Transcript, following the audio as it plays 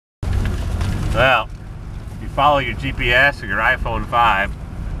Well, if you follow your GPS or your iPhone 5,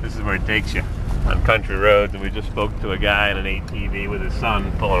 this is where it takes you. On country roads, and we just spoke to a guy in an ATV with his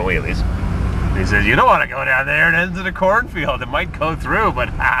son pulling wheelies. He says, you don't want to go down there, it ends in a cornfield. It might go through, but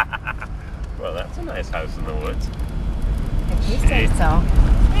well, that's a nice house in the woods. If you say so.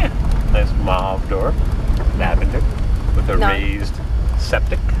 Yeah, nice mauve door, lavender, with a raised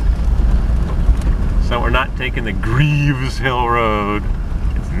septic. So we're not taking the Greaves Hill Road.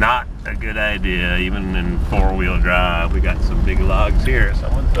 It's not a good idea, even in four-wheel drive. We got some big logs here.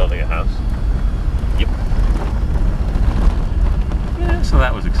 Someone's building a house. Yep. Yeah, so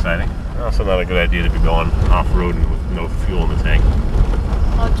that was exciting. Also not a good idea to be going off-roading with no fuel in the tank.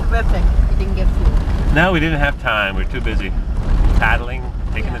 Oh, terrific. You didn't get fuel. No, we didn't have time. We were too busy paddling,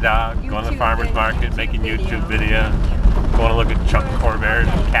 taking the dog, going to the farmer's market, making YouTube video, going to look at Chuck Corvairs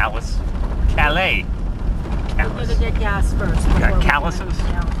and Calais. We're going to get gas first. You got calluses?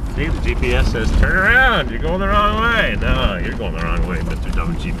 See, the GPS says, turn around, you're going the wrong way. No, you're going the wrong way, Mr.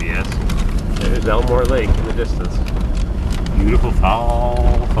 Dumb GPS. There's Elmore Lake in the distance. Beautiful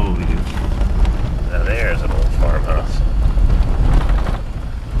fall foliage. Now there's an old farmhouse.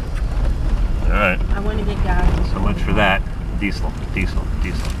 Alright. I want to get gas. So much for that. Diesel.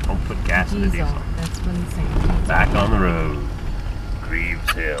 Don't put gas in the diesel. That's what I'm saying. Back on the road. Greaves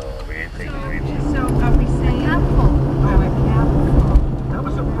Hill. We ain't taking Greaves Hill. So are we saying apple? That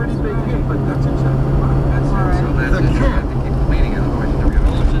was a pretty big hit, but that's exactly right. That's it. So that's it. You have to keep cleaning it, otherwise you're never going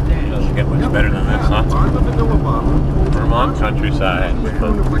to lose. Doesn't get much better than this, huh? Vermont countryside with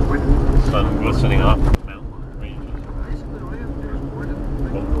the sun glistening off the mountain ranges.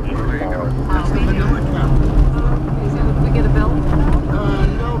 If we get a bill?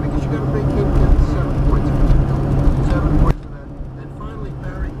 No, because you got to make it 7 points for that. 7 points for that. And finally,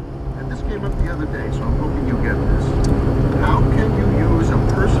 Barry, and this came up the other day, so I'm hoping you get this. How can you use a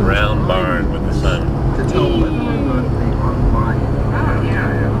person's round barn with the sun to tell whether or not they are lying? Oh,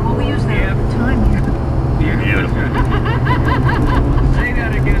 yeah. Well, we use that all the time here. Beautiful. Say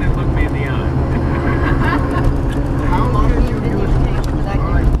that again and look me in the eye. How can you use a person's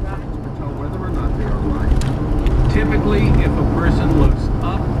eyes to tell whether or not they are lying? Typically, if a person looks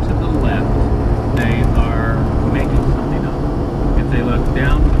up to the left, they are making something up. If they look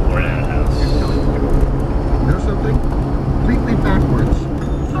down to the We're in a house. they're telling the truth. You know something? Completely backwards.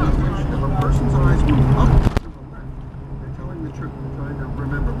 If a person's eyes move up to the left, they're telling the truth. They're trying to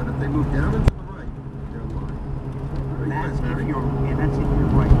remember. But if they move down and to the right, they're lying. That's if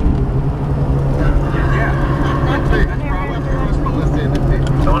you're right. Yeah.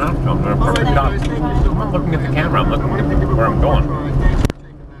 Someone else comes. I'm not looking at the camera. I'm looking at where I'm going. I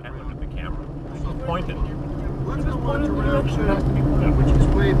look at the camera. It's pointed. Let's go on to round two, which is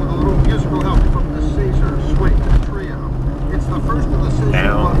played with a little musical help from the Caesar Swing Trio. It's the first of the Caesar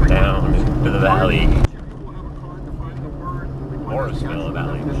Down into the valley. Morrisville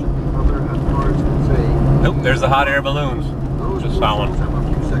Valley. Nope, there's the hot air balloons. Just saw one. Have a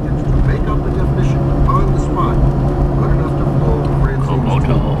few seconds to make up a definition on the spot. Good enough to flow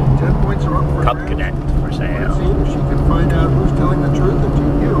Komodo. 10 points are up for Cub Cadet for Let's see sale. if she can find out who's telling the truth and to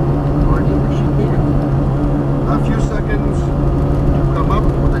you, or neither she can. A few seconds to come up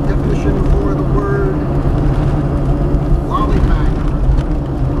with a definition for the word lollybanger.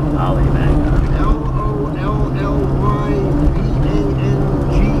 Lollybanger. Lollybanger.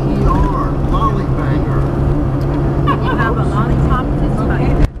 Lollybanger. You have a lollipop fist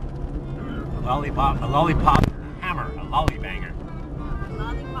fight. A lollipop hammer. A lollybanger.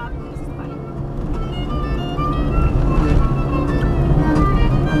 Lollipop fist fight.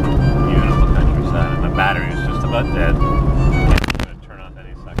 Beautiful countryside. And my battery is just about dead. It's going to turn off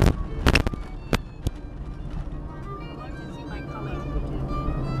any second. I want to see my colors.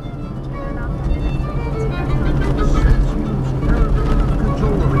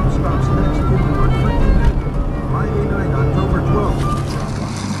 Stops next in Friday night, October 12th.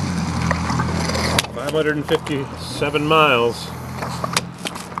 557 miles.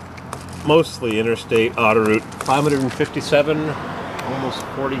 Mostly interstate auto route. 557, almost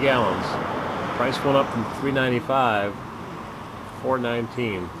 40 gallons. Price went up from $395 to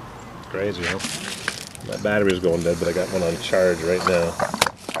 $419. Crazy, huh? My battery's going dead, but I got one on charge right now.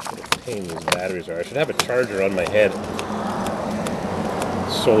 What a pain these batteries are. I should have a charger on my head.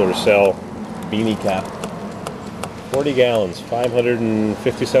 Solar cell beanie cap. 40 gallons,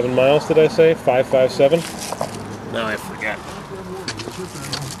 557 miles, did I say? 557? No, I forget.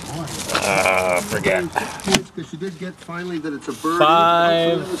 Forget. Because she did get finally that it's a bird.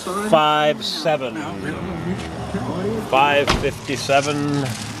 557. 557,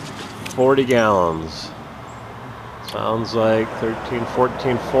 40 gallons. Sounds like 13,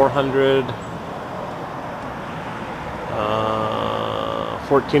 14, 400.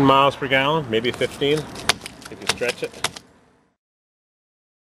 14 miles per gallon, maybe 15 if you stretch it.